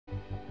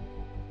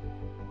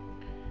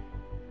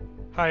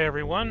Hi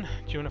everyone,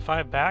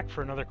 June5 back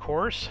for another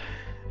course,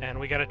 and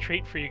we got a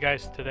treat for you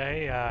guys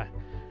today.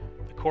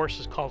 The course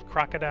is called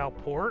Crocodile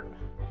Port,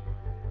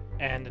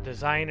 and the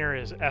designer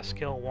is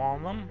Eskil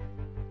Walnum,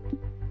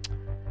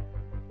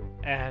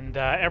 and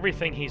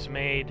everything he's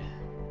made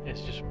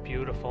is just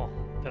beautiful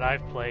that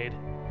I've played.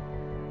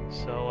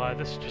 So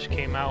this just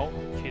came out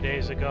a few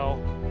days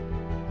ago,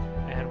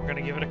 and we're going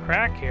to give it a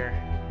crack here.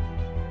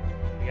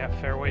 We got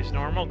fairways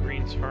normal,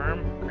 greens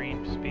firm,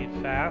 green speed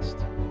fast.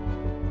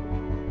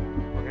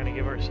 We're going to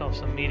give ourselves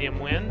some medium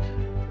wind.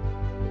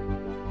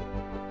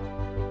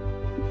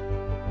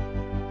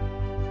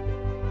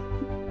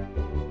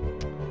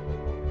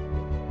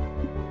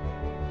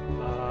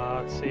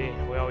 Let's see,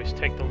 we always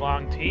take the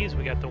long tees.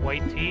 We got the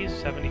white tees,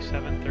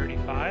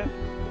 77-35.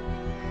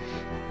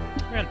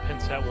 We're going to pin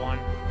set one.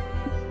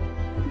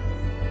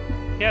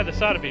 Yeah, this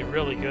ought to be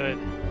really good.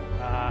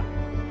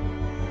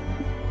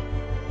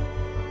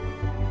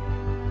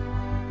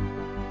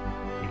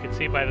 You can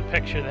see by the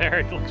picture there,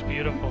 it looks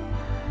beautiful.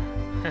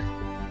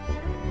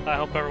 I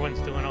hope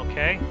everyone's doing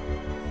okay.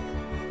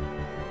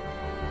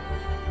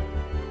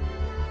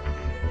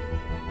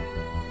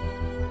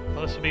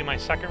 Well, this will be my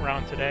second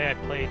round today. I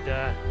played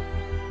a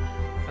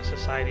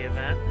society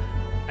event.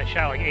 I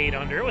shot like 8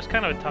 under. It was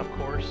kind of a tough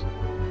course,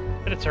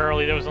 but it's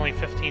early. There was only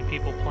 15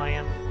 people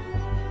playing.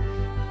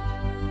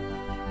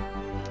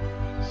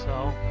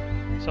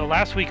 So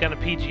last week on the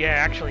PGA, I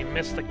actually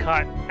missed the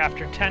cut.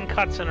 After 10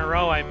 cuts in a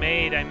row I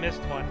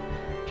missed one.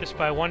 Just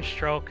by one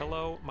stroke.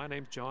 Hello, my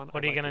name's John.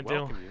 What are you going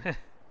to do?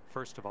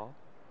 First of all,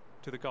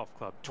 to the golf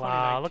club.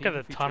 Wow, look at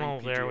the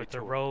tunnel there with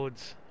the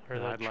roads, or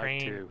the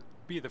train. I'd like to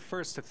be the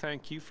first to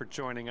thank you for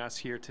joining us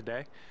here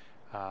today.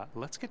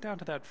 Let's get down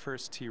to that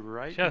first tee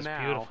right now. Just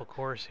beautiful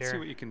course here. See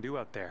what you can do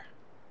out there.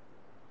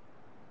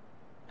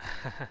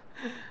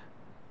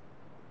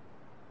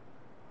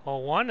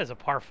 Hole 1 is a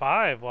par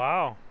 5.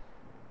 Wow.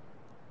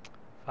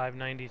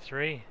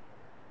 593.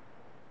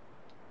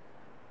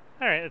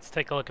 Alright, let's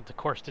take a look at the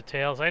course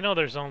details. I know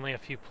there's only a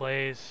few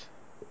plays.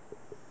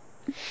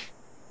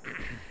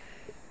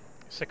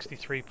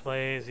 63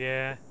 plays,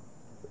 yeah.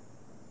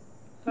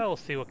 Well, we'll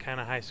see what kind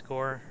of high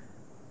score.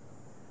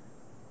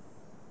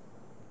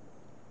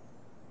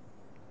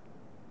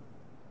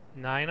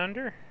 Nine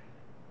under?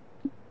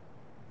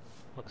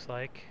 Looks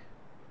like.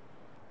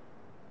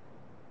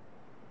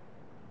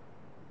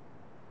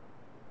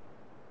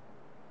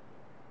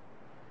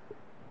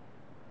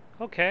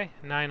 Okay,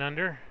 9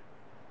 under.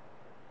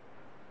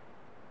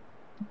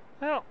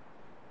 Well,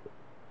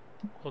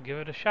 we'll give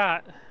it a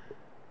shot.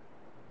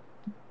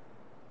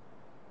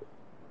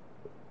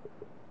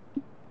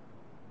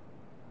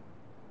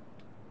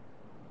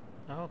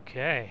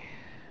 Okay.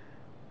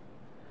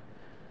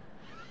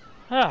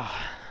 Oh,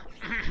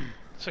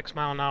 6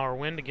 mile an hour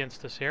wind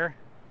against us here.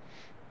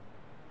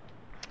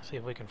 See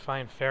if we can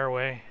find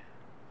fairway.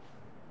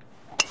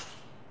 You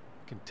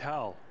can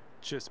tell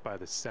just by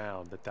the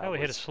sound that we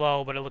hit it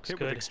slow, but it looks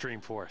good. With extreme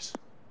force.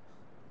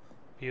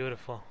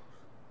 Beautiful.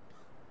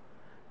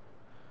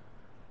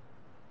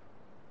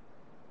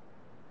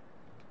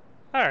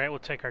 Alright, we'll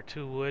take our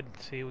 2 wood,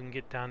 see if we can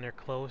get down there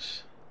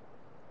close.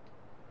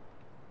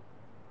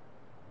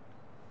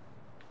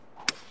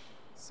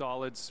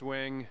 Solid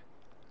swing.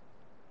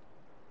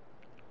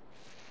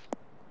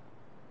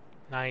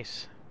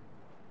 Nice.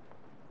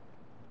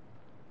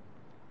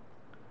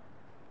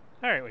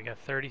 Alright, we got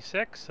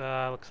 36.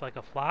 Looks like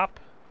a flop.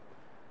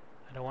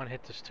 I don't want to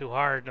hit this too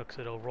hard. Looks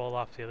like it'll roll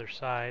off the other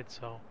side,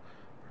 so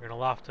we're going to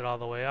loft it all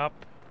the way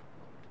up.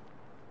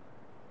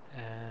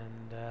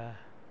 And,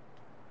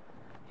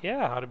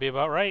 yeah, ought to be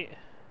about right.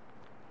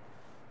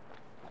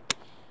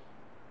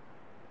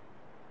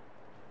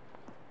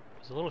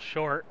 It's a little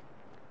short.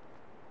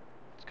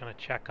 It's going to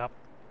check up.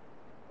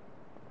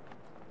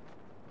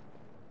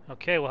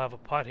 Okay, we'll have a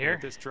putt here.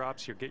 If this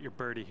drops, you'll get your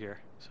birdie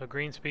here. So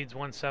green speed's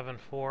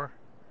 174.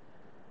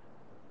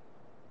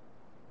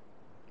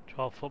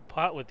 12-foot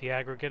putt with the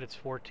aggregate, it's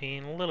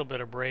 14. A little bit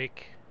of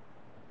break.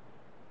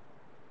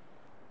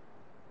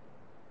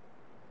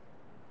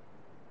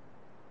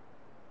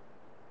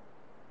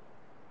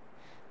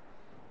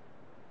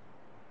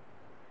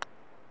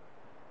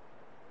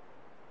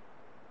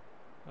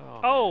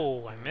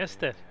 Oh, I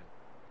missed it.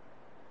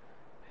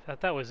 I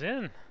thought that was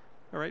in.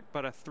 All right,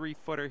 but a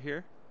 3-footer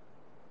here.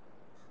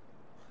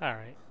 All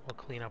right, we'll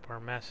clean up our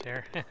mess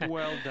here.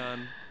 Well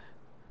done.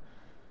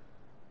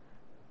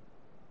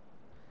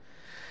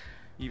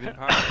 Even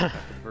par after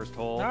the first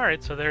hole. All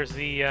right, so there's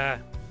the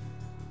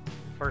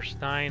first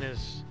 9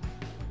 is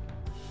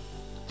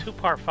 2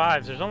 par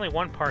 5s. There's only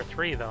 1 par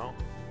 3 though,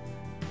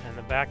 and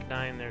the back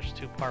 9 there's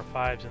 2 par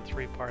 5s and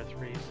 3 par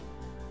 3s.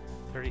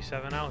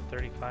 37 out,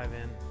 35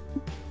 in.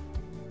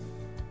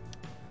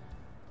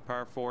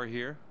 Par 4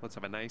 here. Let's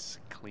have a nice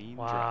clean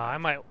Wow, drive. I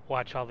might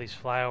watch all these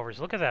flyovers.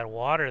 Look at that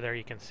water there,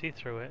 you can see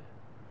through it.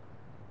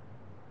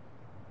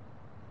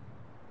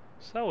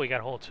 So we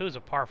got hole 2 is a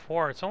par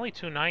 4. It's only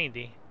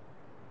 290.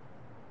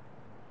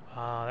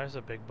 There's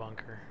a big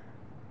bunker.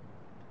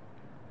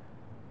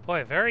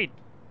 Boy, very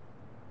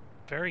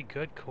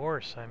good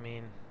course. I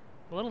mean,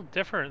 a little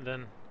different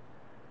than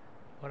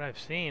what I've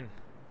seen.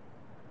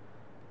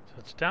 So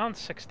it's down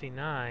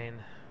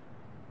 69.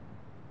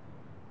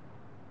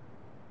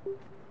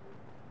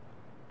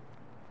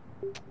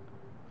 A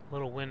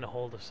little wind to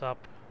hold us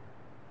up.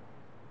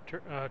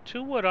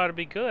 2 wood ought to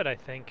be good, I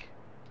think.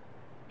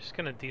 Just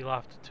gonna deal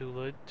off the 2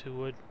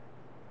 wood.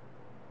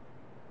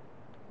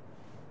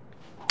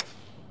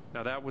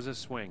 Now that was a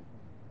swing.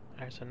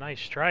 There's a nice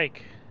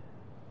strike.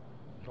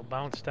 It'll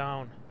bounce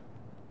down.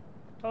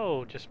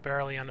 Oh, just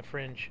barely on the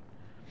fringe.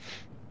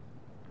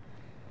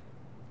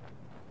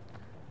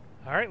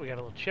 Alright, we got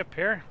a little chip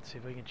here. Let's see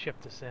if we can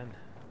chip this in.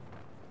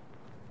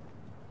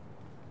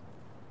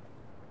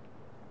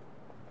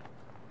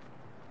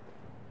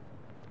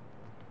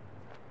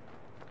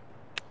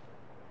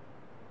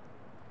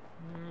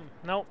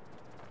 Nope.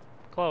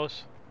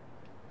 Close.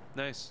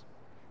 Nice.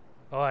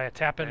 Oh, I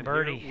tap in And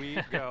birdie. here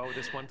we go.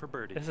 This one for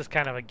birdie. This is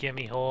kind of a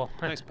gimme hole.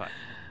 Nice putt.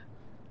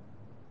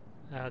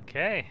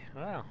 Okay,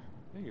 wow.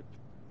 You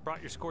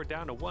brought your score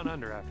down to 1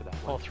 under after that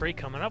Hole one. 3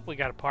 coming up. We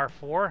got a par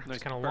 4. Nice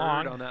It's kind of bird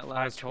long. on that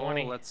last hole.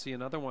 520. Let's see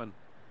another one.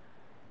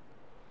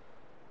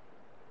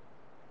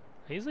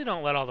 I usually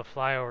don't let all the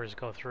flyovers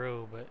go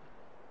through, but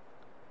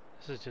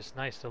this is just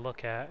nice to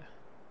look at.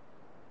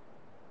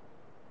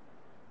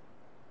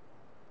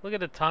 Look at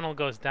the tunnel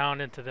goes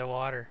down into the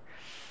water.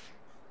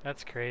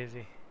 That's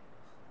crazy.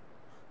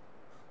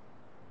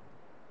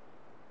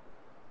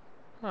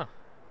 Huh.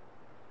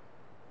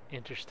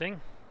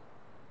 Interesting.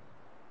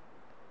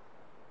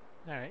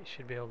 Alright,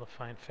 should be able to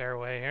find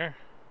fairway here.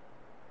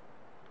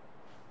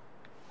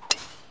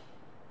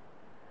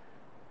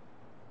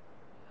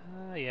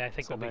 Yeah, I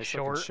think we'll be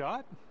short.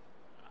 Shot.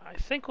 I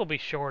think we'll be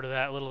short of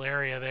that little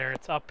area there.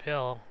 It's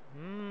uphill.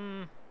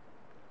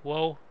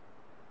 Whoa.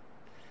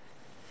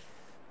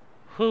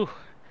 Whew.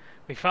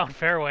 We found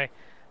fairway.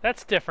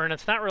 That's different.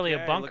 It's not really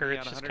a bunker.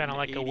 It's just kind of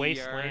like a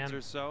wasteland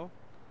or so.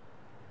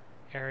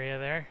 area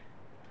there.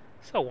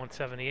 So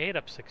 178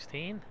 up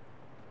 16.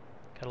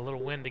 Got a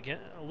little wind again,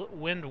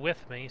 wind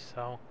with me,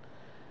 so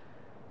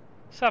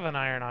 7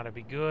 iron ought to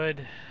be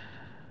good.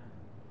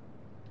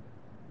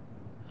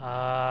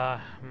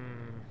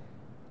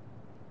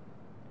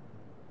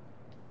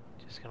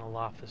 Just gonna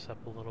loft this up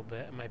a little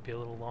bit. It might be a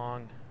little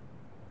long.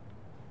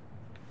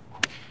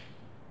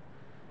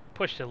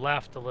 Pushed it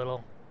left a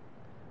little.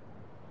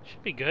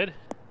 Should be good.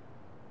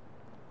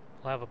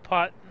 We'll have a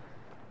putt.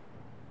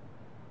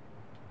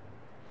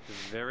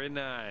 Very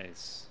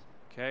nice.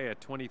 Okay, a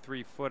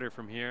 23-footer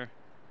from here.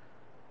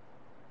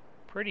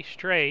 Pretty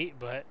straight,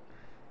 but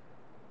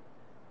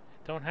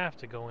don't have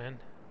to go in.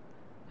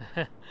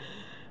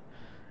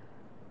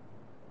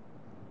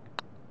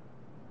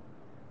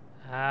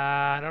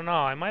 I don't know.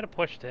 I might have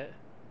pushed it.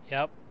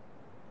 Yep.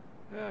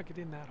 Get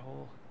in that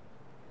hole.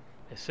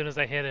 As soon as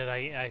I hit it,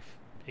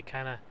 it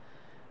kind of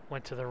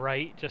went to the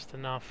right just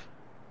enough.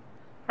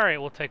 All right,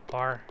 we'll take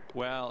par.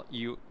 Well,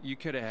 you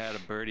could have had a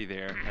birdie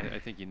there. I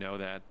think you know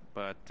that.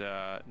 But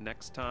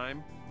next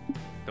time,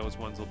 those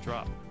ones will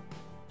drop.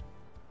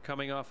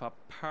 Coming off a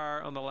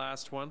par on the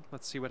last one.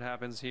 Let's see what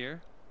happens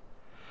here.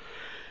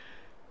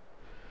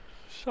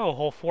 So,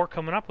 hole 4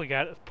 coming up. We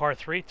got par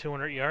 3,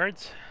 200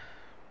 yards.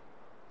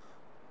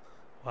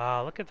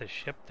 Wow, look at the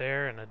ship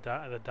there and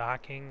the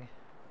docking.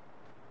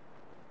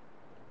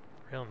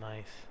 Real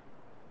nice.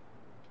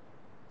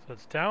 So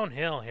it's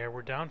downhill here.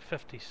 We're down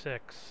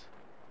 56.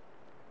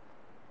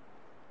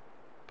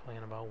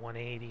 Playing about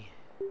 180.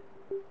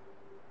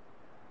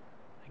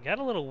 I got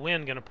a little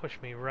wind gonna push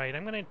me right.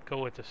 I'm gonna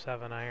go with the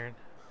 7 iron.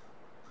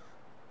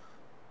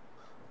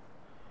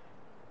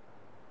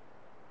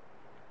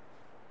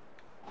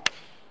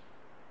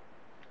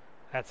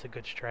 That's a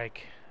good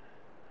strike.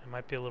 It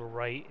might be a little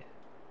right.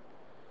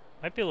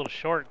 Might be a little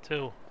short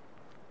too.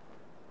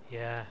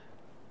 Yeah.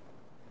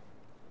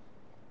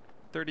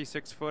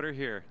 36-footer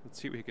here.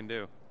 Let's see what we can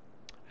do.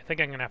 I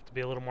think I'm gonna have to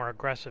be a little more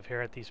aggressive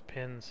here at these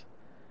pins.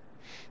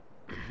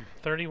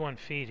 31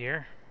 feet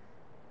here.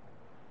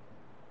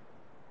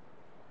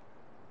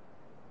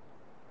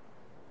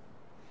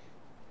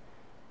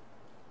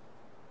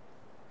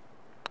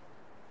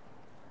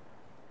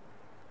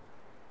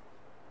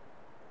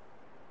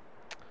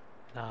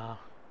 Nah.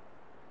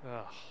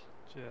 Ugh,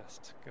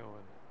 just going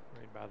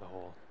right by the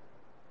hole.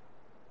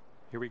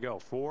 Here we go.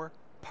 4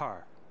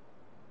 par.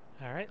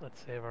 All right,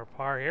 let's save our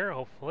par here,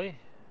 hopefully.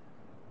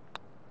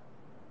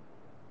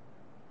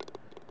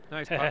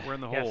 Nice putt. We're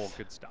in the Yes. hole.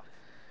 Good stuff.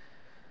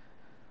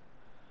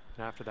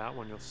 And after that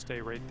one, you'll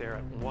stay right there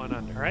at 1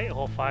 under. All right,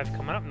 hole 5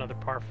 coming up, another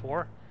par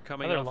 4.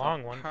 Coming Another off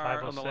long a one,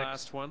 par on the 506.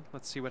 last one.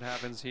 Let's see what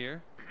happens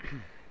here.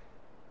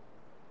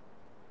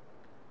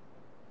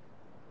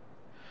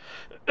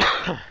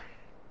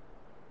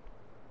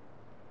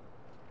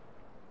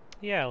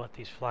 Yeah, let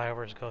these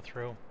flyovers go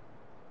through.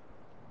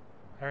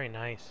 Very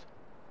nice.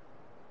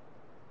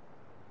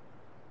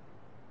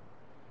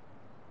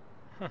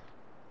 Huh.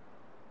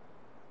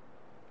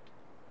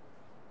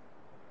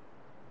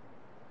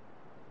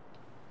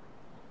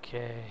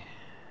 Okay.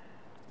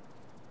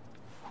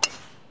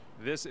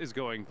 This is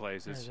going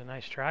places. There's a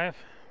nice drive.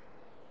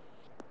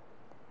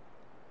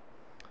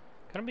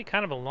 Gonna be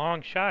kind of a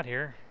long shot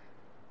here.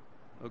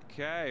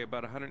 Okay,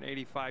 about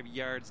 185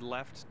 yards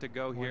left to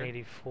go here.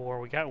 184.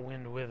 We got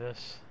wind with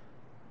us.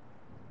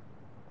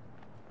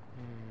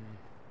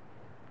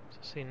 So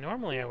see,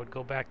 normally I would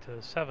go back to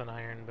the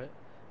 7-iron, but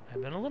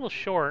I've been a little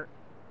short,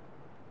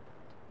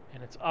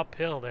 and it's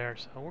uphill there,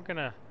 so we're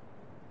gonna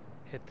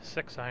hit the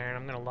 6-iron.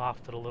 I'm gonna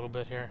loft it a little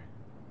bit here.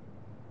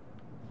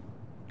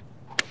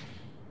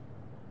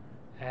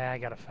 I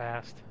got a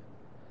fast.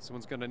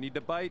 Someone's gonna need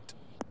to bite.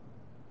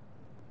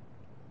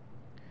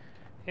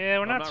 Yeah,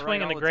 we're not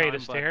swinging the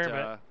greatest here,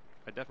 but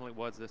I definitely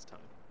was this time.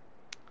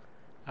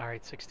 all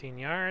right, 16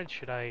 yards.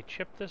 Should I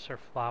chip this or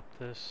flop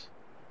this?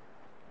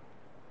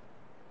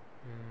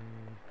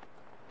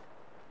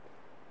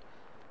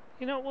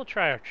 You know, we'll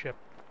try our chip.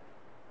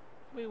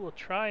 We will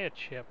try a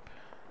chip.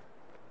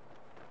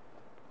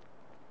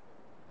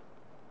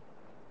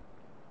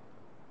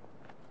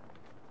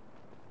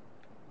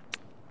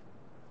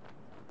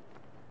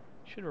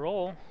 Should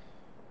roll.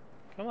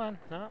 Come on,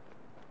 no.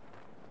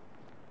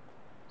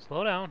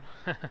 Slow down.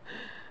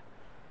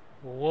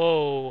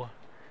 Whoa.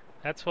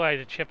 That's why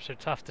the chips are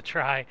tough to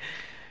try.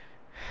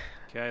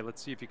 Okay,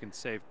 let's see if you can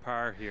save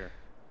par here.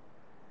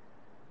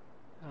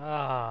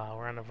 Ah,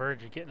 we're on the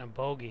verge of getting a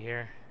bogey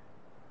here.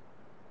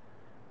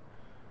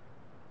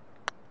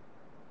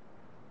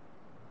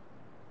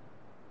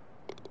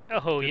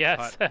 Oh, Good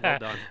yes. putt. Well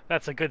done.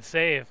 That's a good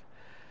save.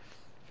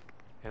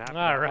 And after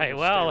All that, right,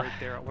 we'll well, stay right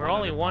there at we're one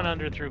only under one par.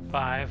 under through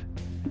 5.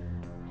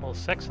 Hole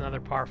 6, another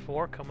par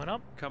 4 coming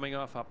up. Coming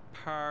off a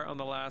par on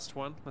the last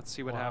one. Let's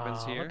see what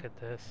happens here. Look at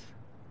this.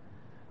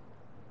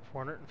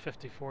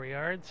 454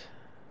 yards.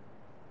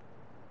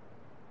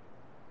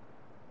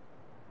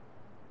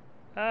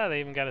 Ah, they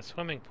even got a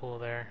swimming pool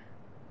there.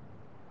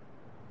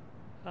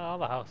 Oh, all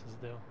the houses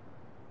do.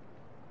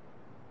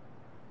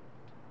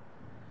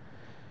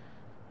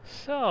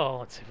 So,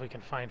 let's see if we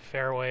can find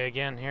fairway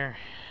again here.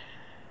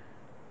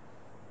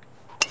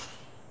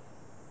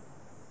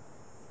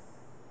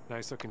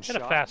 Nice looking Hit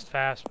shot. a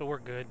fast, but we're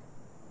good.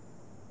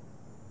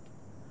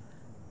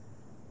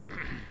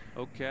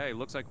 Okay,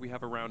 looks like we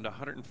have around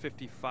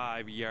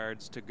 155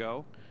 yards to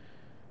go.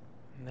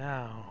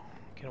 Now,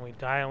 can we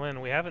dial in?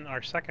 We haven't,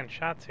 our second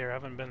shots here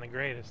haven't been the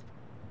greatest.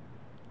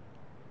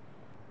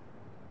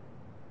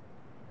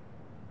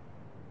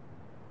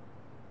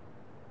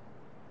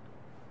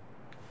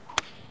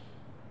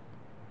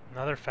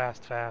 Another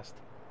fast.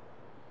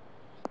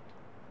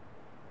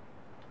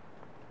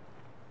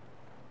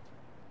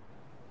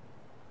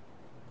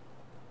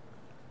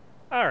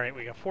 All right,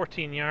 we got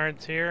 14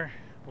 yards here.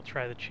 We'll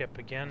try the chip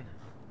again.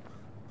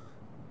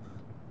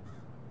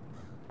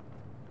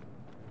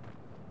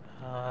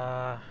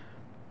 All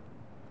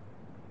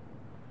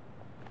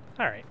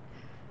right.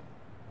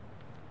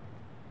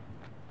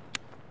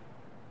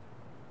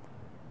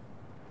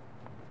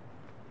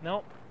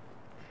 Nope.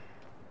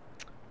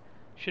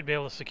 Should be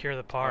able to secure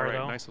the par, All right,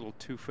 though. nice little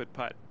 2-foot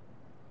putt.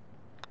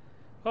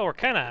 Well, we're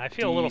kind of, I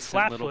feel a little Decent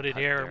little flat-footed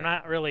putt here. there. I'm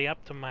not really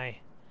up to my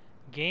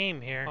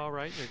game here. All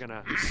right, you're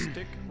gonna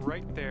stick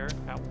right there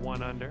at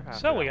 1 under.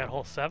 So we got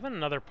hole 7,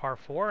 another par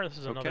 4. This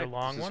is another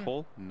long this is one.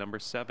 hole number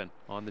 7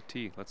 on the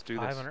tee. Let's do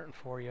this.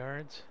 504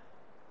 yards.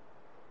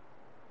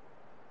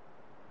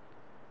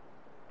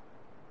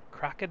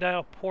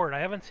 Crocodile Port. I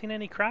haven't seen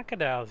any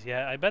crocodiles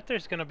yet. I bet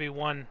there's going to be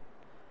one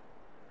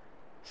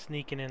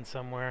sneaking in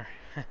somewhere.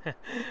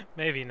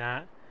 Maybe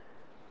not.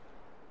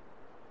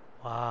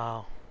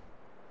 Wow.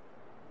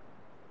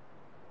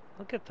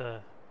 Look at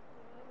the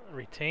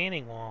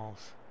retaining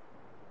walls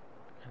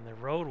and the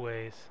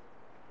roadways.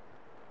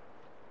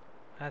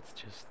 That's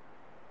just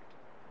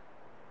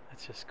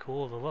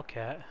cool to look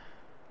at.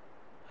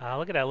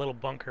 Look at that little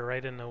bunker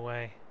right in the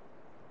way.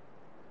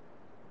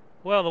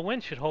 Well, the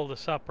wind should hold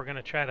us up. We're going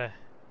to try to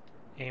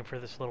aim for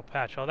this little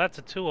patch. Oh, that's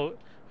a two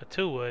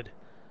wood.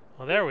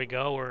 Well, there we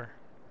go. We're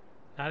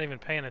not even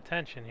paying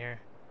attention here.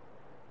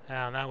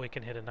 Now we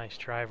can hit a nice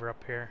driver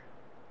up here.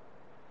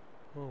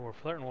 Ooh, we're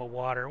flirting with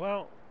water.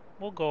 Well,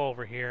 we'll go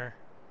over here.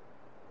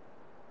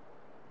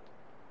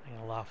 I'm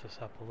going to loft this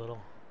up a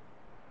little.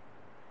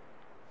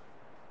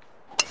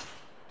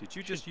 Did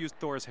you just use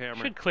Thor's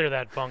hammer? Should clear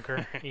that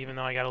bunker, even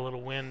though I got a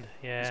little wind.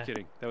 Yeah. Just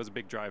kidding. That was a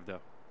big drive, though.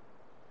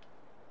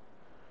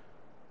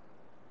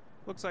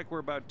 Looks like we're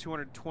about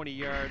 220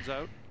 yards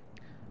out.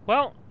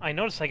 Well, I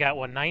noticed I got,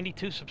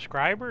 92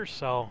 subscribers,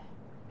 so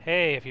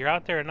hey, if you're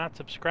out there and not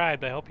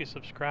subscribed, I hope you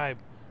subscribe.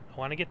 I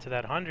want to get to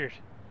that 100.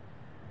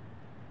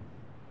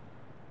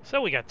 So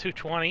we got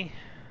 220.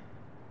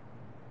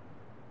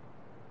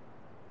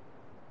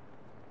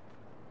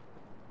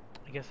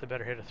 I guess I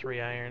better hit a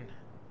 3-iron.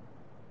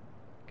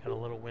 Got a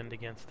little wind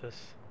against us.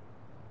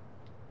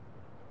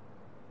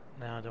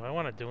 Now, do I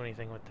want to do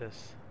anything with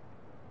this?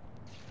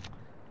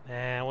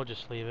 Nah, we'll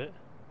just leave it.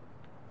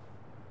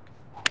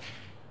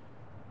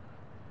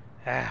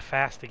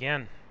 Fast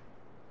again.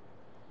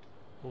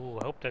 Ooh,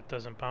 I hope that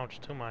doesn't bounce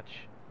too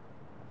much.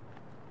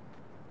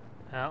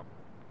 Well,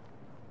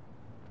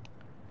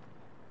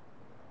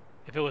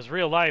 if it was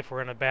real life,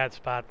 we're in a bad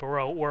spot, but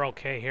we're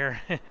okay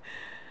here.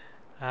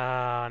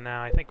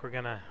 Now I think we're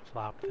gonna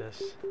flop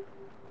this.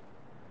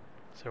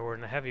 So we're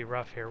in a heavy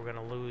rough here. We're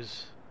gonna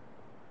lose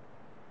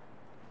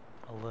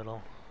a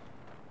little.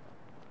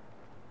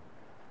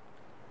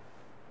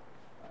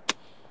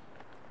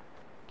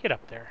 Get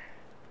up there.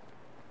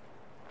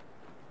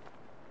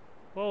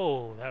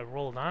 Whoa, that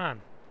rolled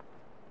on.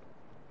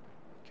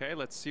 Okay,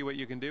 let's see what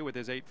you can do with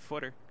his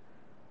 8-footer.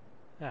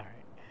 All right.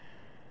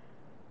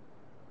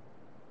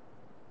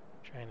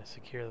 Trying to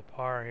secure the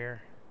par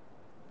here.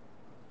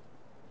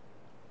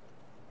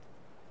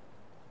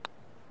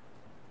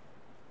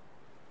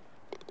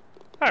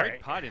 All Great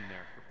right. putt in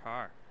there for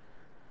par.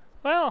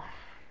 Well,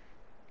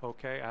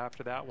 Okay,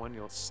 after that one,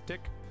 you'll stick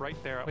right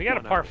there at we got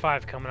a 1 par under.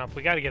 5 coming up.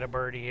 We got to get a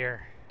birdie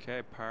here.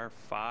 Okay, par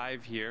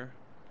 5 here.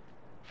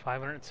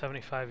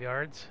 575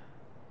 yards.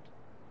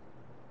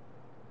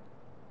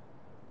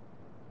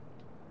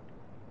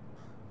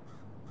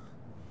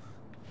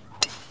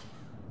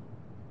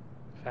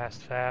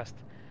 Fast, fast.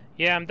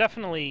 Yeah, I'm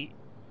definitely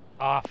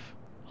off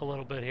a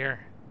little bit here.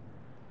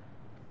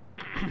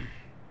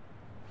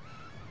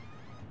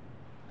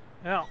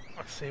 Well,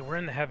 let's see. We're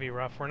in the heavy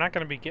rough. We're not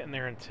going to be getting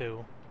there in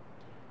 2.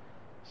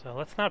 So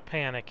let's not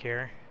panic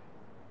here.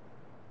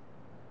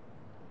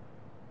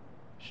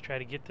 Just try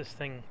to get this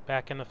thing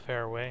back in the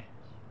fairway.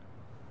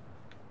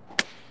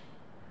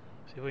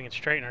 See if we can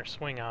straighten our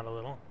swing out a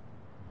little.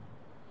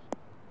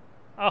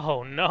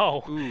 Oh,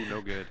 no. Ooh, no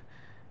good.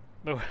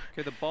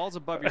 Okay, the ball's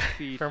above your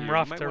feet From here.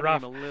 rough you might to want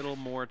rough. To aim a little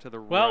more to the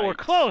right. Well, we're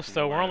close, to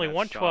though. We're line only that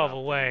 112 shot up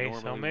away, than you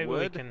so normally maybe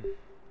would. we can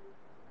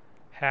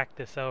hack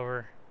this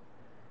over.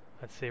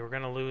 Let's see. We're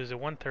going to lose at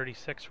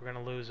 136. We're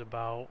going to lose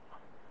about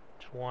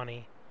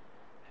 20.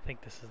 I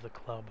think this is the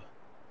club.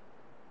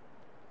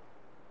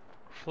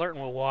 We're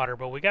flirting with water,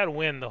 but we got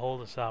wind to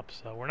hold us up,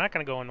 so we're not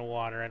going to go in the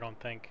water, I don't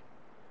think.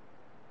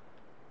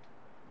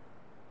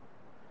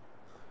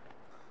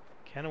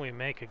 Can we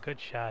make a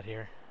good shot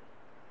here?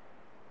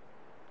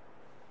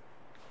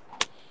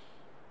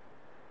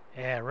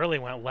 Yeah, it really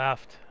went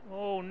left.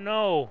 Oh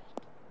no!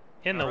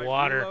 In the All right,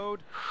 water.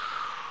 reload.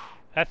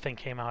 That thing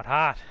came out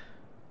hot.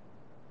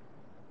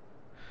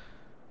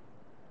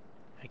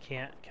 I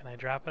can't. Can I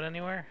drop it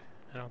anywhere?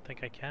 I don't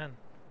think I can.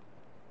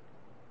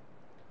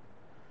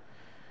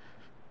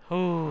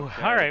 Ooh,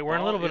 Okay, alright, we're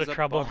in a ball little bit is of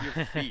trouble. above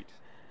your feet.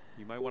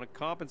 You might want to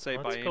compensate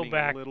Let's by go aiming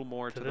back a little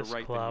more to to the this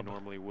right club. than you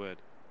normally would.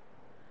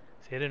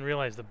 See, I didn't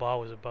realize the ball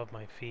was above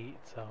my feet,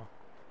 so...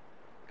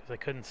 because I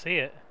couldn't see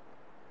it.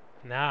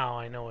 Now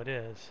I know it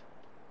is.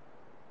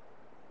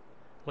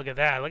 Look at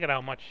that. Look at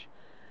how much...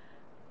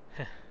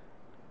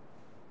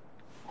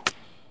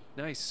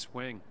 Nice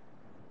swing.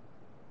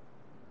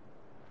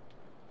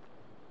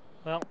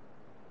 Well,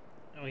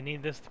 we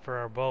need this for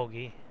our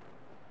bogey.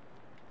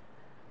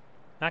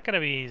 Not going to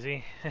be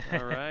easy.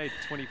 All right,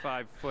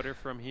 25-footer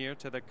from here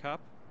to the cup.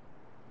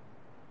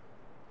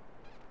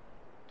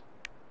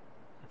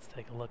 Let's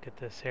take a look at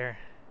this here.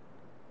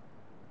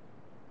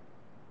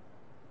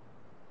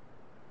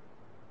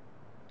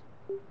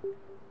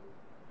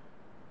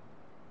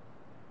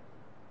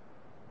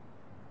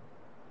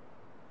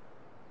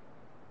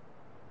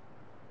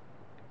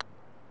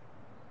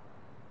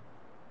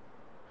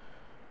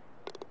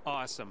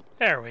 Awesome.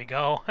 There we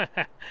go.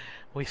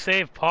 We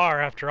saved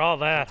par after all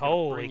that. That's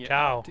gonna bring Holy you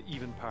cow. up to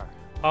even par.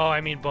 Oh,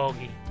 I mean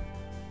bogey.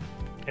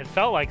 It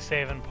felt like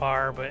saving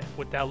par, but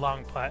with that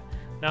long putt.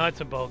 Now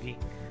it's a bogey.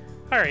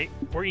 Alright,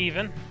 we're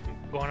even.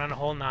 Going on a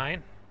hole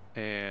 9.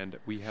 And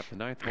we have the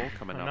 9th hole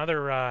coming up.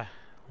 Another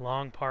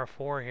long par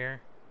 4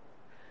 here.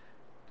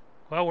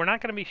 Well, we're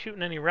not going to be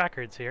shooting any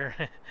records here.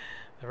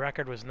 The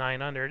record was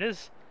 9 under. It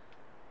is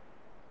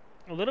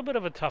a little bit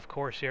of a tough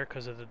course here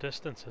because of the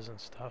distances and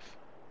stuff.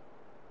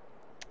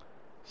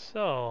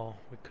 So,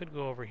 we could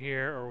go over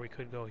here or we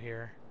could go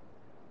here.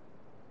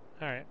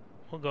 Alright,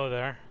 we'll go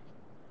there.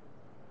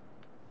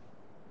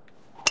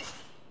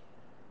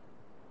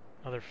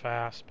 Another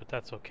fast, but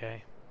that's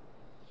okay.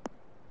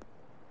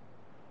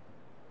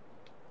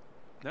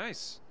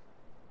 Nice.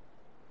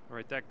 All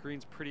right, that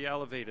green's pretty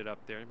elevated up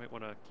there. You might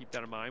want to keep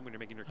that in mind when you're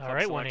making your club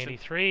Alright, selection.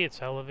 183,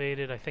 it's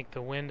elevated. I think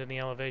the wind and the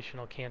elevation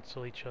will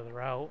cancel each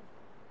other out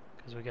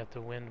because we got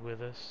the wind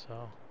with us,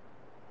 so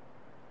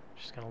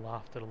just going to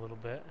loft it a little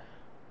bit.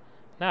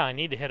 Now I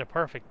need to hit a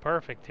perfect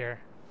here.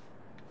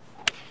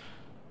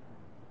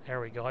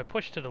 There we go. I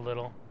pushed it a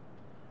little.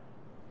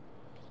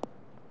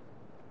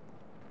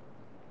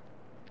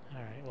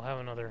 Alright, we'll have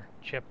another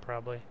chip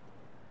probably.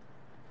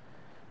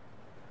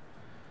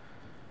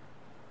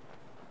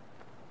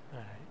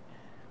 Alright,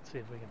 let's see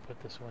if we can put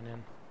this one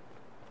in.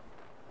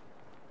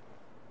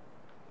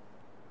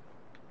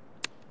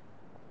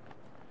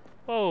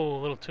 Whoa,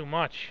 a little too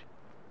much.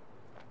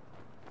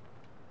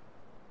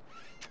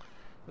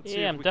 Let's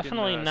see Yeah, if I'm we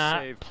definitely can,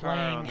 not save par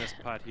playing on this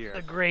putt here.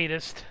 the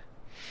greatest.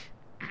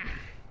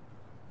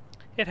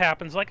 It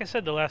happens. Like I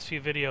said the last few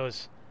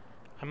videos,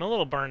 I'm a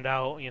little burned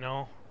out, you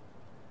know.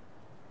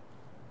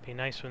 Be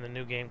nice when the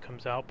new game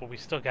comes out, but we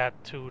still got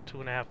two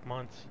and a half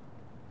months.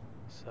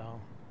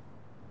 So...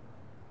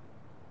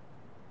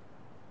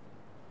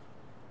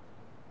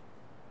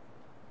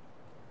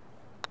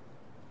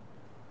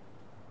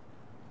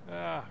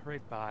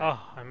 right by. Oh,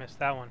 I missed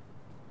that one.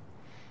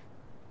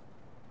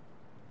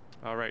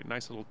 All right,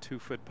 nice little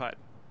 2-foot putt.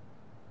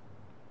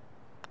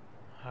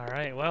 All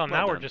right, well,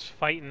 now we're just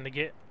fighting to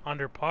get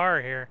under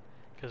par here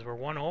because we're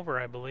 1 over,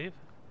 I believe.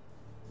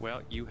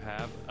 Well, you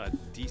have a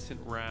decent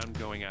round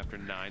going after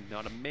 9.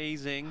 Not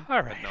amazing,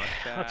 All but right, not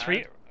bad.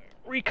 let's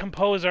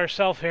recompose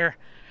ourselves here.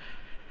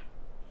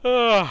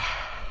 Ugh.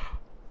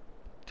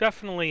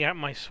 Definitely,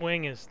 my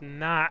swing is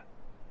not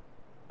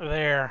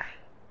there.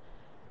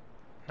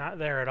 Not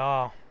there at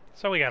all.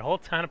 So we got hole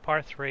 10 of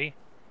par 3.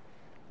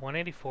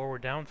 184, we're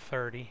down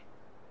 30.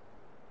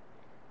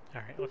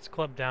 All right, let's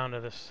club down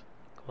to this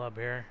club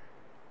here.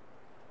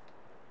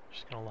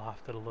 Just gonna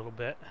loft it a little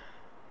bit.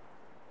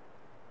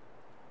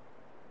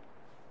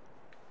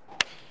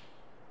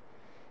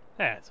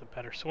 That's a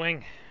better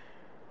swing.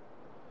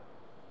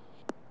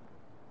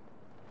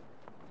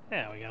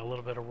 Yeah, we got a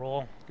little bit of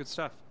roll. Good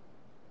stuff.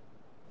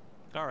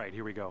 All right,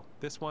 here we go.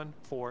 This one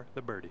for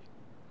the birdie.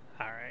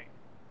 All right,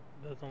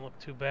 doesn't look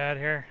too bad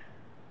here.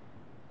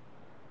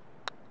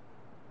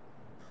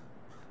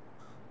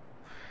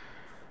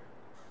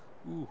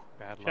 Ooh,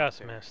 bad luck Just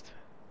there. missed.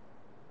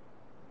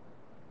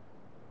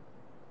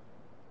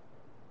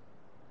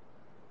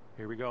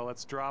 Here we go.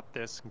 Let's drop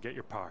this and get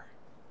your par.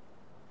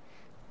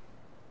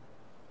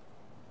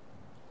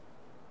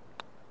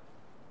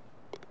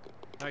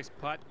 Nice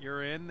putt.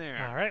 You're in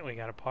there. All right, we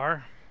got a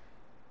par.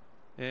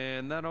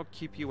 And that'll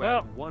keep you Well,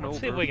 at 1 let's over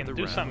see if we for can the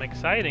do round. something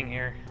exciting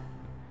here.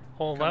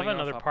 Hole Coming 11, off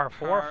another a par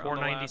 4, on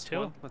the last 492.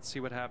 one. Let's see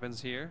what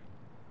happens here.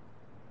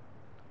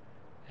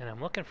 And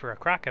I'm looking for a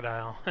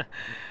crocodile.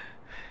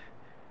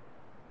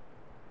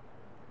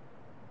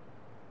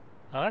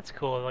 Oh, that's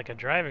cool, like a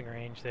driving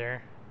range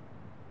there.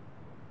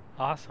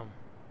 Awesome.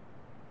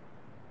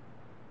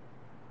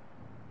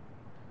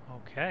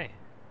 Okay.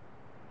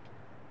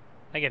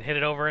 I can hit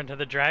it over into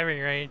the driving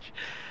range.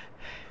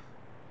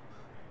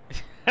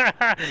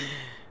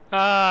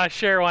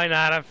 Sure, why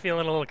not? I'm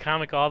feeling a little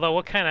comical. Although,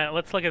 what kind of...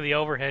 Let's look at the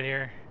overhead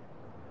here.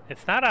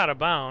 It's not out of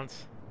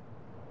bounds.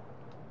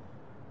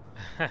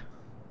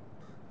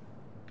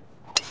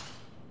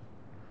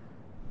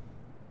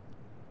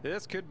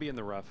 This could be in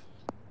the rough.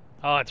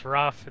 Oh, it's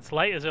rough. It's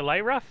light. Is it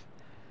light rough?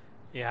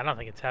 Yeah, I don't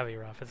think it's heavy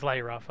rough. It's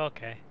light rough.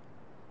 Okay.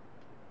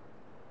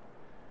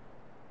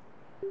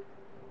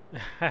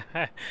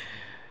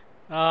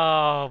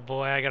 Oh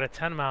boy, I got a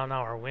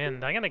 10-mile-an-hour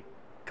wind. I'm gonna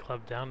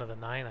club down to the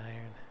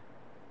 9-iron.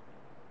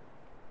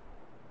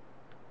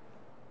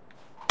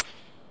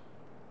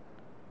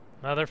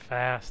 Another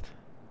fast.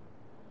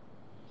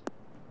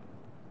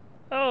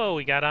 Oh,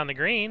 we got on the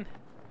green.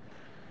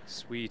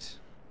 Sweet.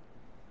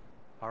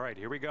 All right,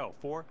 here we go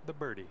for the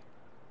birdie.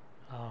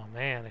 Oh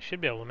man, I should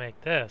be able to make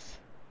this.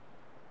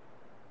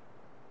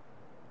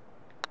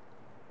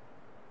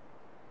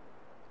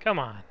 Come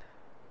on.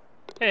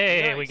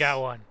 Hey, we Nice. got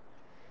one.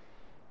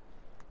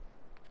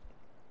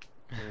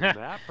 And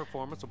that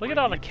performance will Look bring at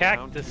all the you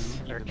down cactus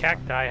to or even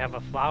cacti have a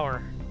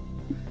flower.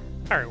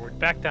 All right, we're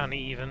back down to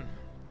even.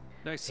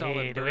 Nice solid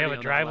Hey, do we birdie have a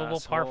on that drivable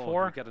last par hole.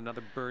 4? We got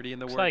another birdie in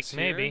the Looks works like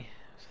maybe. here.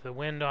 So the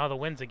wind, all the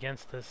wind's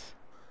against us.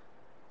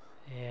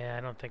 Yeah,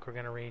 I don't think we're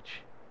gonna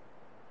reach.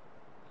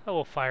 Oh,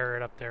 we'll fire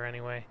it up there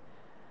anyway.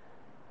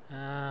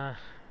 All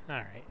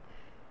right.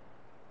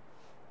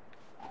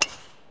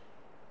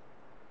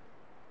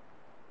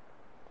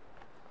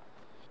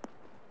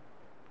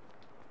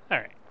 All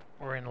right,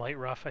 we're in light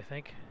rough, I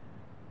think.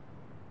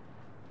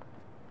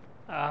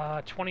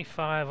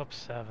 25 up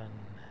 7.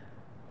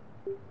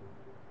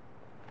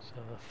 So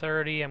the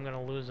 30, I'm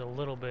gonna lose a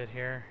little bit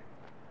here.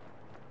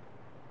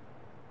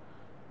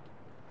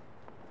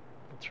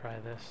 We'll try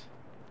this.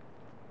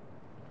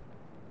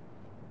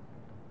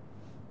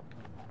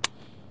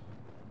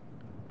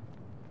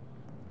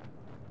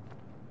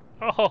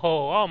 Oh,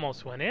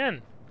 almost went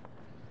in.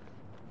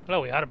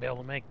 Well, we ought to be able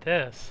to make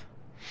this.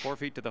 4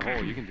 feet to the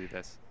hole. You can do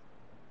this.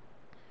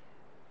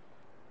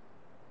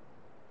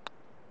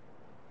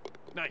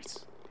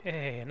 Nice.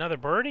 Hey, another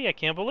birdie? I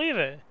can't believe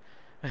it.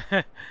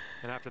 And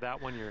after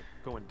that one, you're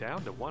going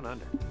down to 1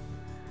 under.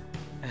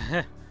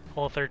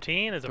 Hole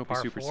 13 is a Don't be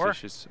par 4.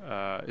 superstitious.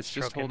 It's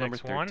just Stroke hole number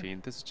index 1.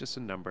 13. This is just a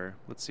number.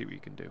 Let's see what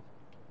you can do.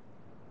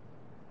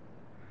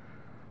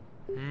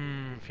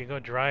 If you go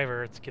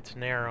driver, it gets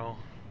narrow.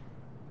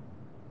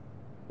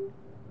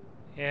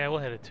 Yeah, we'll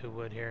hit a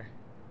 2-wood here.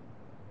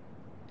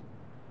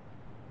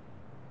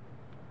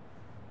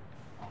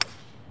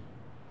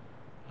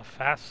 A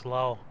fast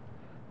slow.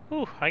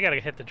 Ooh, I gotta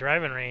hit the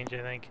driving range,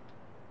 I think.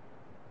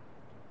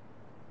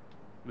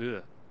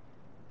 Ugh.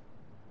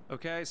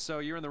 Okay, so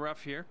you're in the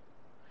rough here.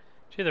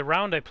 Gee, the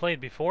round I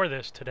played before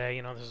this today,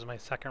 you know, this is my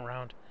second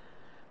round.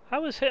 I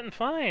was hitting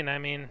fine. I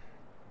mean,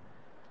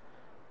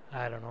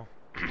 I don't know.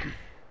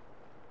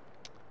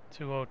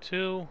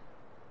 202.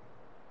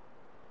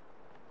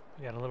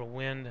 We got a little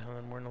wind, and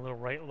then we're in a little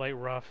light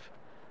rough.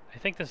 I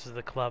think this is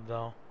the club,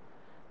 though.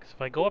 Because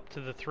if I go up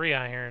to the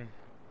 3-iron,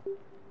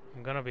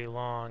 I'm going to be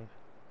long.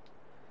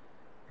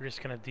 We're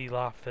just going to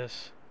de-loft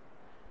this.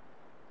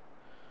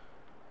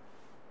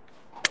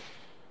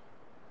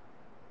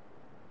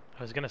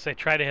 I was gonna say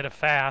try to hit it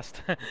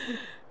fast,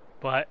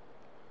 but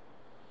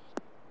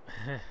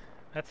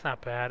that's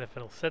not bad if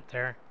it'll sit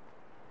there.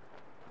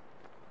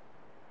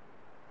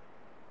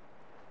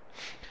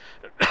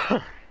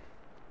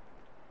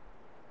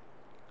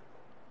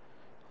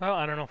 Well,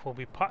 I don't know if we'll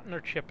be putting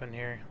or chipping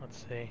here.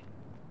 Let's see.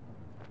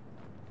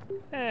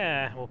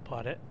 We'll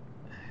putt it.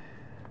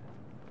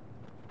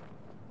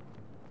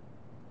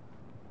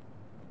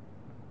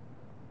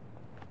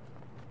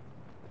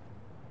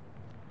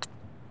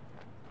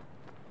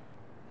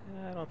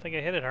 I don't think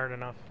I hit it hard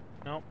enough.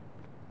 Nope.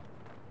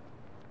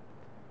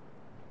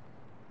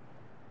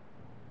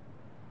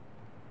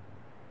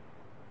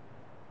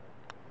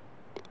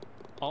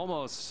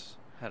 Almost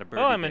had a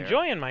birdie Oh, I'm there.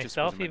 enjoying Just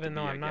myself, wasn't meant to even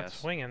though be, I I'm not guess.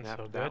 swinging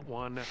After so that good.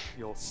 one,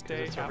 you'll 'Cause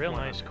stay it's a at real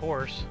 1 nice under.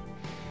 course.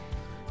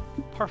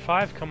 Par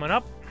 5 coming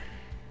up.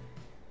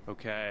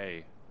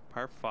 Okay,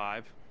 par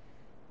 5.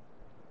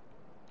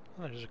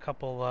 Oh, there's a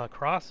couple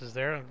crosses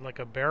there, like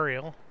a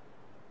burial.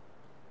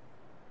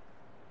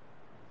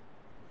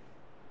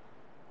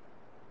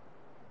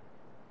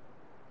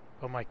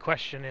 But my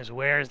question is,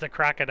 where's the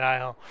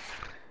crocodile?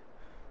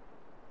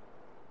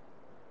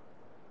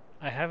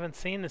 I haven't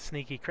seen the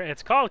sneaky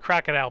it's called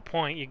Crocodile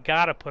Point. You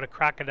gotta put a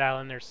crocodile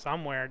in there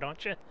somewhere,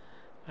 don't you?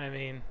 I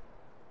mean,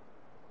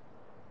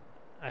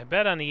 I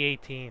bet on the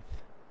 18th.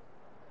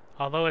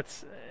 Although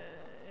it's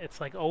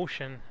like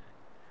ocean.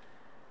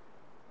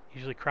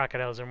 Usually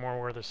crocodiles are more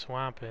where the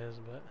swamp is,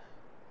 but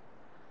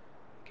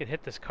I could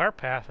hit this cart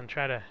path and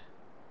try to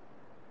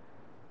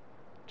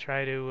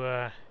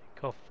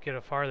go get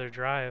a farther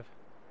drive.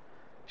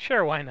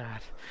 Sure, why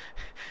not?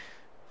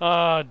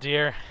 Oh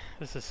dear,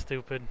 this is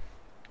stupid.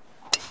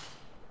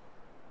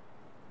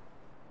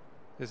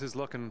 This is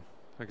looking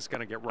like it's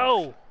gonna get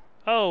rough.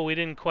 Oh, we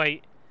didn't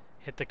quite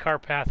hit the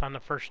cart path on the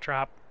first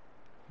drop.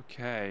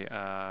 Okay,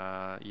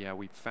 yeah,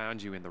 we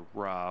found you in the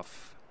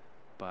rough,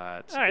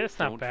 but All right, that's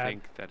not don't bad.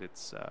 think that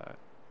it's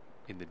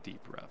in the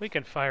deep rough. We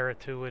can fire a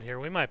 2-wood here.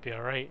 We might be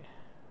all right.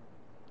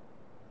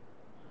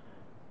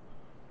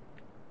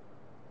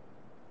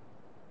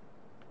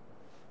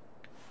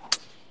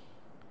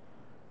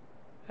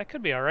 That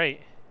could be all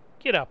right.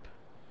 Get up.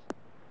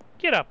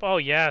 Get up. Oh,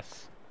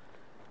 yes.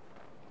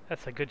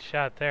 That's a good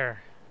shot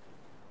there.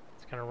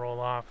 It's going to roll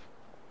off.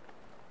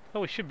 Oh,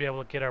 we should be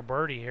able to get our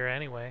birdie here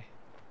anyway.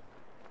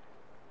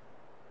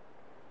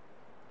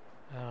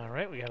 All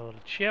right, we got a little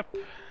chip.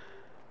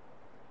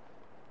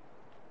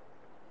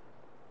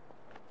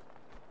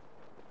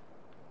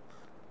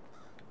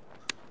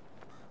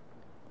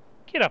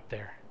 Get up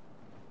there.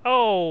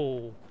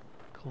 Oh,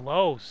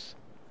 close.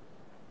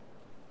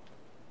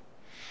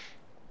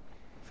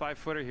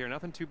 5-footer here,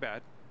 nothing too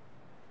bad.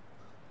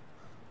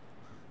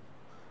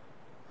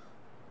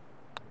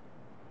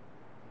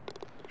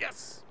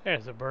 Yes!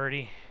 There's a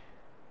birdie.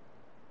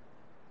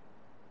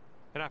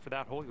 And after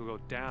that hole, you'll go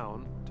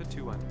down to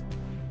 2 under.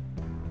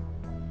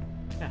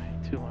 All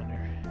right, 2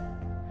 under.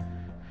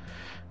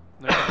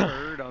 Nice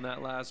bird on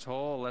that last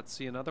hole. Let's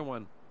see another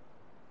one.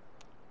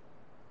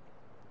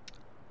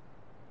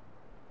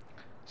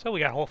 So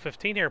we got hole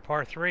 15 here,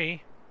 par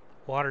 3.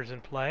 Water's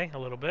in play a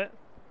little bit.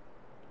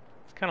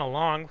 It's kind of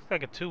long. Looks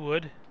like a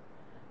 2-wood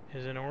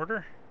is in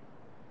order.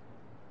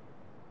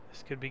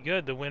 This could be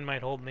good. The wind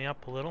might hold me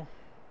up a little.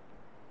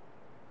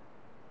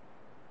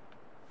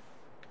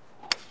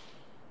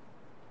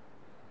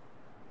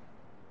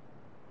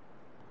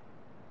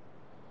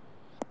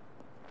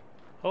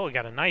 Oh, we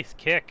got a nice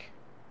kick.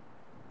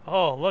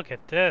 Oh, look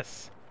at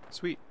this.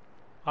 Sweet.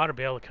 Ought to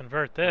be able to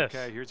convert this.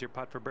 Okay, here's your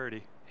putt for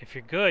birdie. If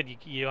you're good,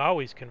 you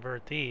always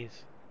convert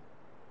these.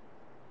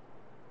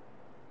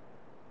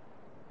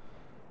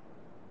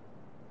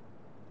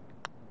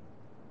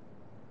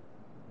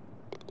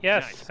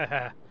 Yes.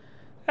 Nice.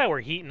 We're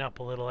heating up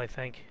a little, I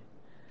think.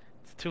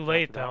 It's too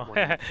late, though. After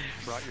that one,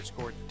 you brought your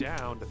score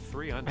down to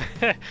 3 under.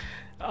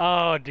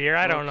 Oh, dear.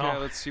 I don't Okay, know.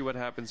 let's see what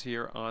happens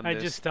here on I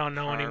this just don't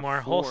know par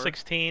anymore. Hole 4.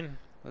 16.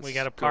 Let's We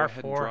got a go par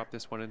ahead 4. and drop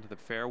this one into the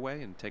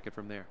fairway and take it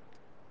from there.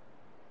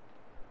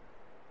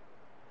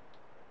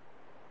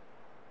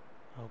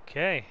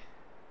 Okay.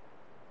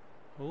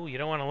 Ooh, you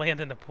don't want to land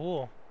in the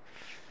pool.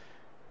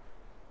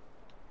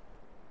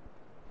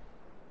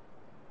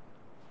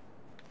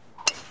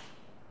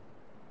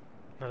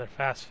 Another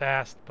fast,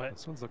 but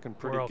This one's looking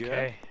pretty we're good.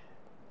 okay.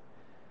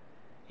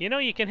 You know,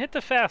 you can hit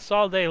the fasts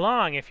all day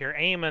long if you're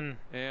aiming,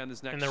 And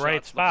this next in the shot's right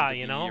looking spot, to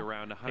you be know?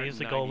 around They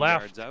usually 190 go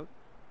left. yards out.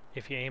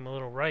 if you aim a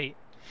little right.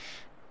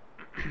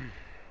 I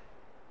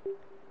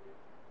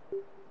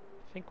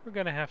think we're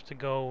going to have to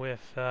go with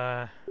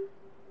 5-iron.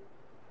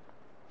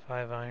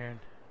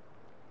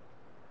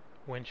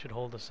 Wind should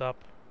hold us up.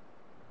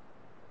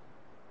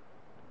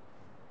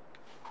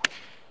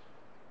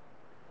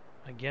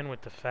 Again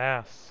with the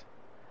fasts.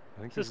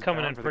 I think This is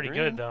coming bound in for the pretty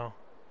green. good, though.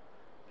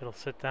 It'll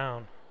sit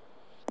down.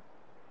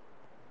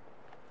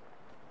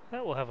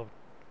 That will have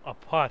a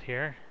putt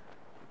here.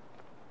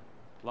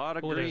 A lot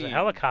of Oh, green. there's a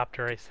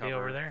helicopter I see cover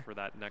over there. for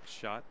that next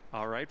shot.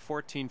 All right,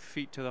 14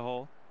 feet to the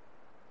hole.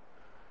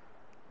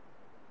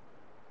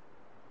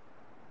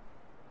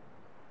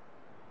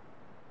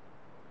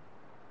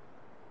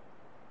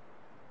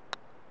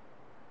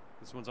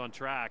 This one's on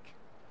track.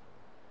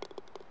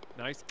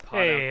 Nice putt.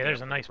 Hey,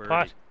 there's a nice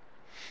putt.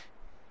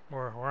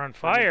 We're on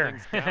fire.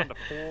 Things down to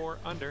 4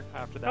 under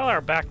after that. Well,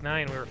 our back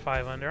 9, we were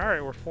 5 under. All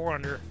right, we're 4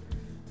 under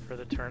for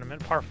the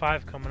tournament. Par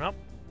 5 coming up.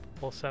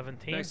 Hole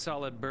 17. Nice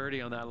solid birdie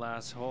on that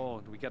last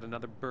hole. We got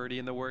another birdie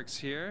in the works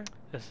here.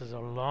 This is a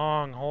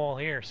long hole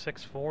here,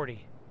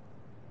 640.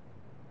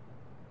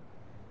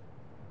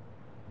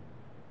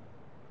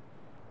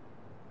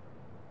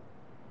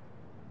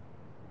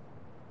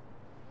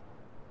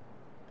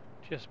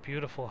 Just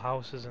beautiful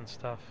houses and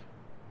stuff.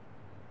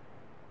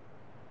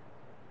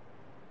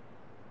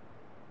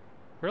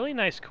 Really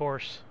nice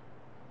course.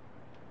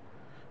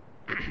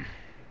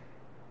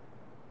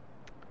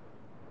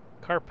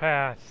 Cart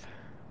path.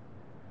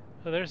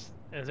 So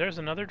there's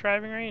another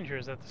driving range, or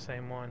is that the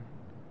same one?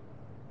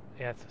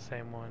 Yeah, it's the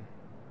same one.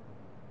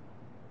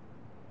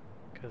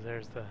 Because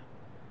there's the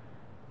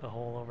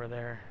hole over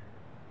there.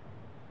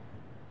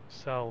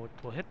 So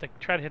we'll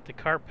try to hit the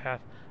cart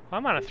path. Well,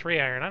 I'm on a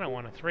 3-iron. I don't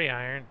want a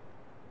 3-iron.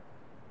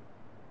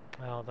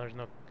 Well, there's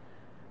no.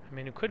 I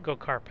mean, we could go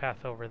cart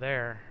path over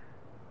there,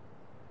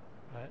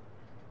 but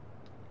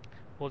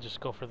we'll just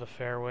go for the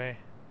fairway.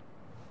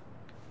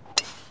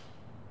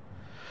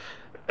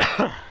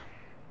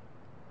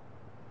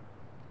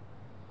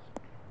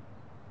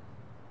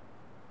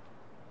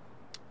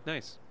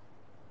 Nice.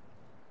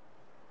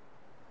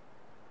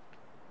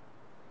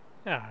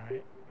 Yeah, all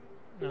right.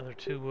 Another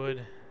 2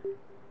 wood.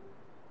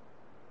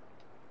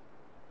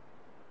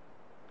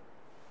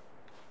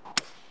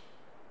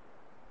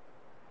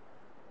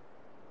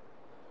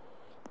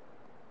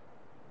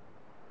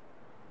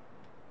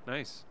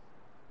 Nice.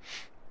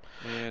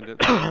 And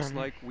it looks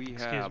like we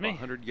have me.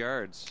 100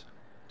 yards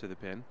to the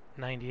pin.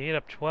 98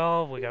 up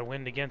 12. We got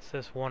wind against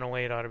this.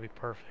 108 ought to be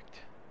perfect.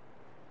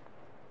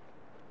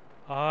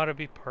 Ought to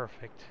be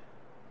perfect.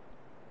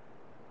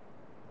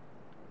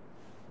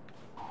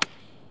 I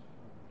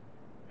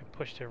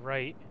pushed it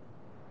right.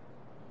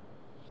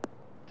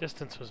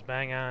 Distance was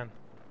bang on.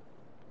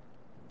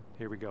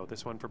 Here we go.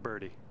 This one for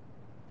birdie.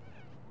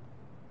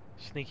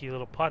 Sneaky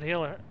little putt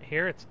hill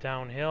here. It's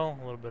downhill.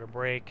 A little bit of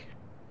break.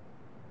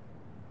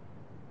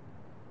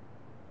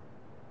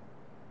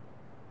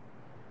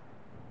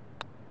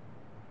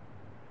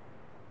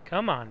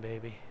 Come on,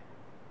 baby.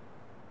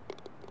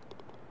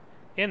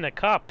 In the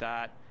cup.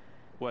 That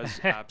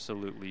was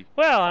absolutely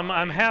well, fine.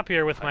 I'm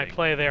happier with my I think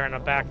play there in a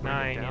back Bring it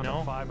 9, down you to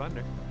know. 5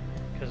 under.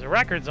 Because the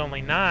record's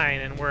only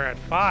 9 and we're at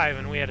 5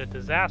 and we had a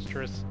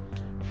disastrous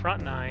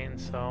front 9,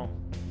 so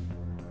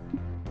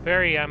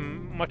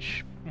I'm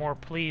much more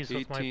pleased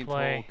with my 18th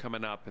play. hole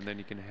coming up, and then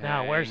you can hang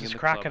Now, where's in this the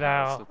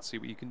crocodile? clubhouse. Let's see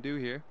what you can do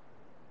here.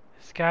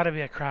 It's got to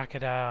be a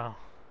crocodile.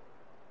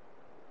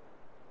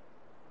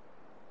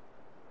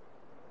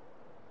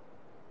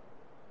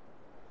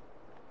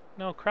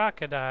 No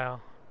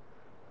crocodile.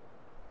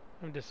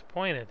 I'm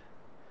disappointed.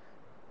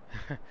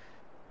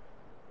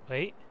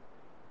 Wait.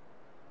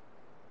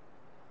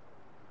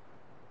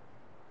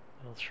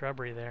 Little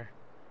shrubbery there.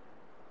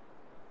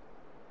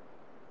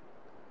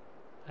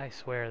 I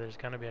swear there's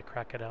gonna be a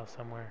crocodile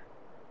somewhere.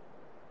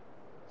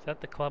 Is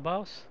that the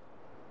clubhouse?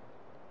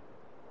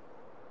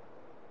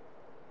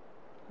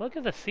 Look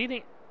at the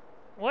seating.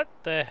 What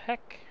the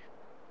heck?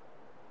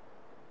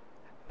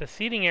 The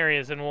seating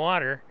area is in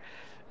water.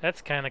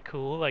 That's kind of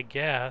cool, I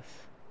guess.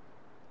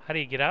 How do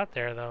you get out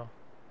there, though?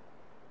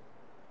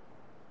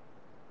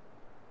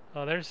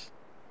 Oh, there's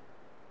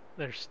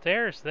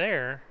stairs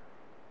there.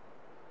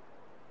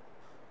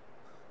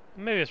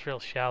 Maybe it's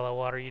real shallow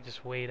water. You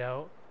just wade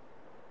out.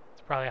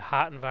 It's probably a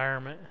hot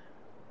environment.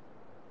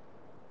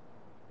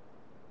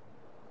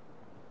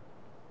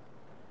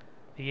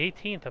 The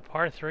 18th, a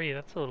par 3.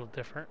 That's a little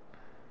different.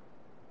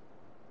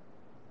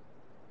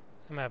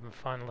 I'm having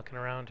fun looking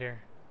around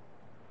here.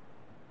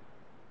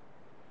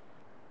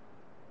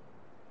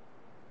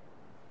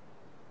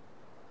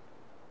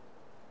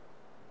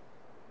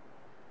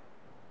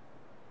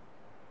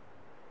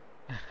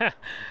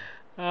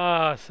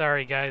 Oh,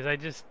 sorry guys.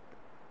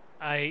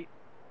 I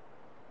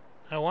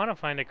want to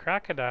find a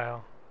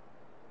crocodile.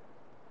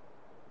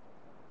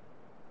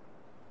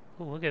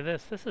 Oh, look at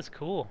this. This is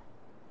cool.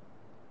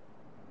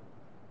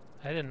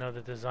 I didn't know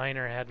the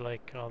designer had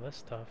like all this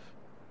stuff.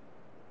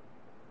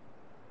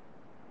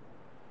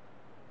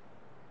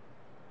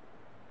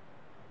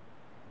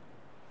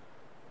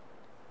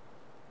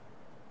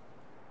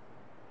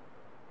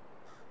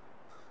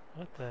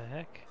 What the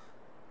heck?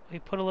 He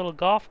put a little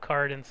golf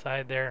cart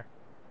inside there.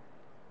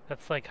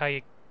 That's like how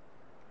you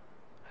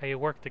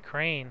work the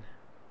crane.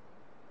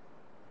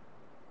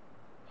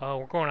 Oh,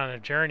 we're going on a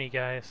journey,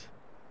 guys.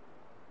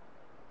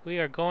 We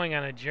are going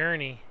on a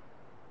journey.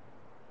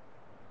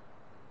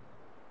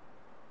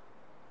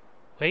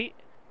 Wait.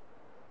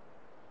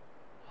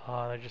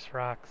 Oh, they're just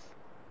rocks.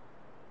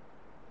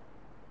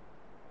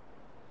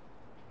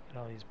 Look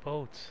at all these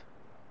boats.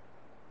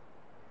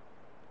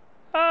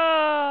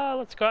 Ah,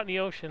 let's go out in the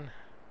ocean.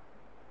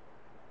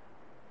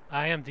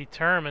 I am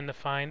determined to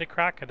find a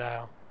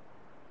crocodile.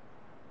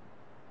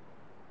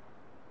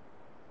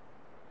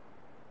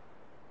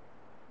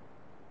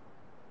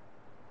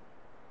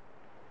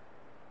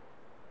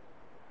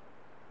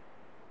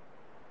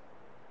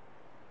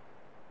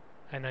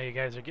 know you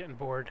guys are getting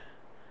bored.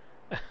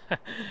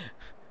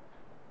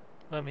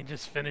 Let me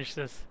just finish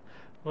this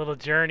little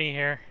journey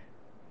here.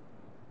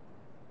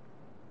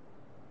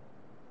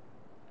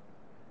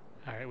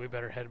 Alright, we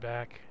better head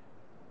back.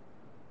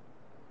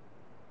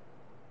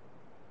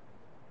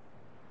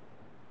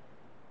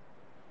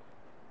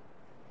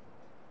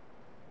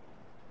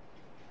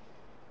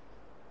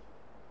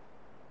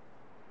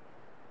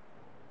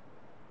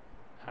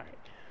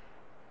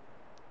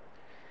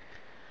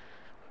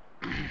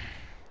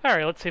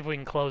 Alright, let's see if we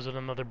can close with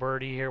another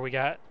birdie here. We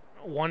got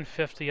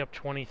 150 up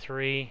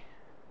 23.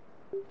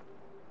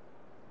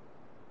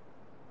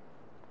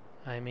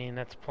 I mean,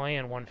 that's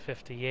playing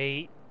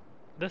 158.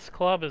 This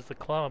club is the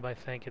club, I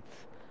think.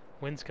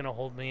 Wind's going to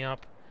hold me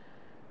up.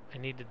 I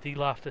need to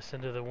de-loft this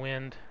into the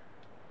wind.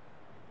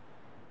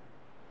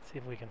 See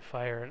if we can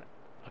fire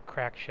a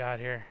crack shot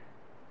here.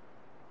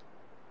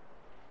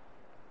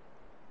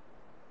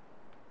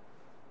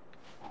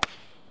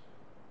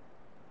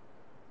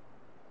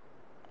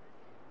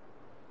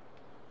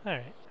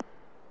 Alright.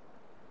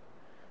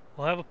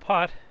 We'll have a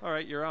putt. All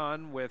right, you're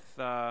on with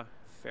a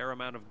fair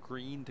amount of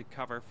green to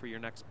cover for your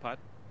next putt.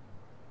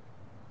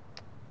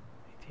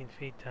 18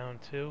 feet down,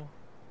 too.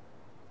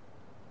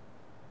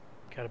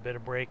 Got a bit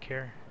of break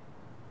here.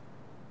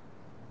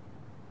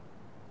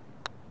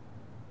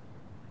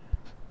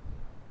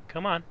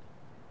 Come on.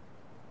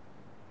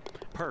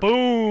 Perfect.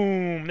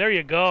 Boom! There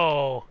you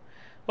go.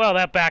 Well,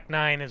 that back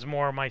nine is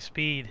more my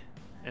speed.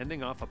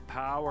 Ending off a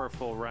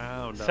powerful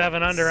round.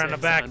 7 under on the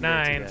back under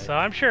nine, today. so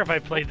I'm sure if I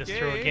played this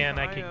through Okay, again,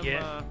 I could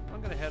get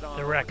I'm gonna head on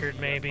the over record to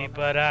the, maybe.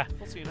 clubhouse. But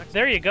We'll see you next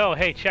there time. you go.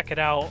 Hey, check it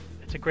out.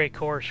 It's a great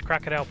course.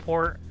 Crocodile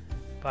Port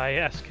by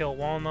Eskil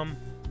Walnum.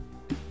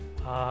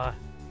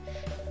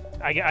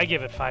 I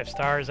give it 5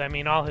 stars. I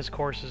mean, all his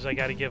courses I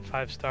got to give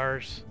 5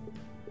 stars.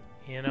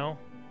 You know?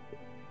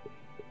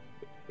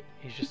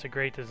 He's just a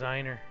great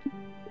designer.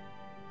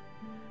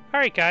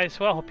 Alright guys,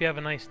 well, hope you have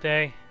a nice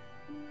day.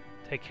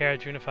 Take care.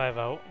 June 5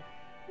 out.